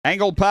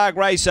Angle-Park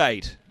Race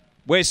 8.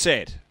 We're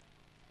set.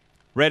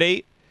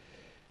 Ready?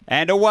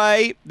 And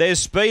away. There's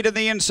speed in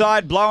the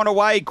inside, blown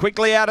away.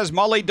 Quickly out as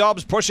Molly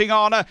Dobbs pushing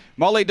on.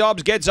 Molly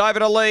Dobbs gets over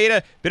to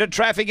lead. Bit of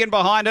traffic in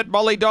behind it.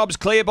 Molly Dobbs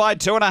clear by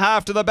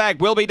 2.5 to the back.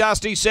 Will be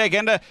Dusty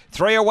second.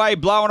 3 away,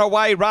 blown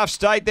away. Rough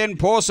State, then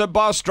Porsa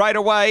Boss straight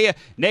away.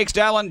 Next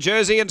Allen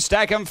Jersey and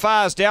Stack 'em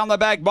Fast. Down the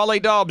back, Molly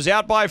Dobbs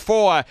out by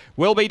 4.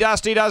 Will be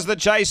Dusty does the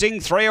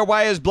chasing. 3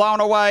 away is blown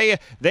away.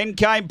 Then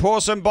came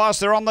Porsa Boss.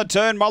 They're on the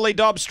turn. Molly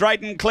Dobbs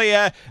straight and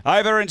clear.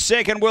 Over in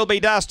second will be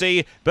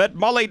Dusty, but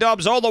Molly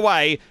Dobbs all the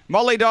way.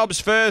 Molly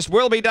Dobbs first,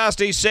 Will Be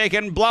Dusty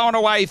second, blown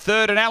away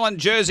third, and Allen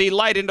Jersey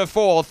late into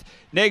fourth.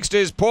 Next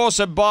is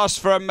Porsa Boss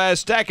from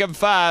Stack 'em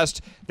Fast.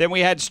 Then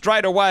we had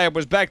straight away, it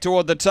was back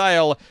toward the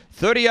tail.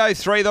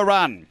 30.03 the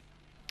run.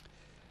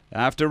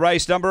 After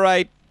race number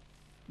 8,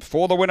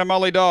 for the winner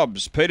Molly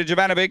Dobbs, Peter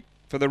Jovanovic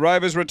for the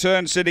Rovers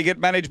Return Syndicate,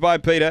 managed by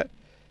Peter.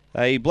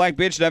 A Black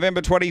Bitch,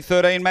 November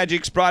 2013,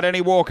 Magic Sprite,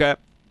 Annie Walker.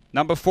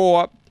 Number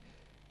 4,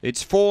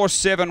 it's 4,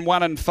 7,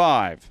 1 and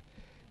 5.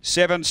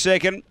 7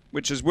 second,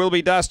 which is Will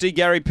Be Dusty,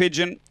 Gary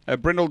Pigeon, a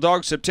Brindle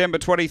Dog, September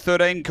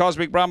 2013,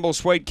 Cosmic Rumble,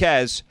 Sweet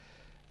Kaz.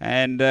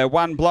 And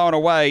 1 blown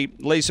away,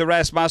 Lisa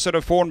Rasmussen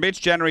of Fawn Bitch,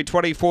 January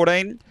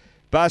 2014,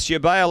 Basia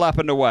Bale up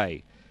and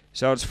away.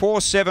 So it's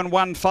 4, 7,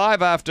 1,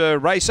 5 after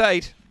race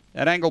 8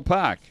 at Angle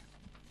Park.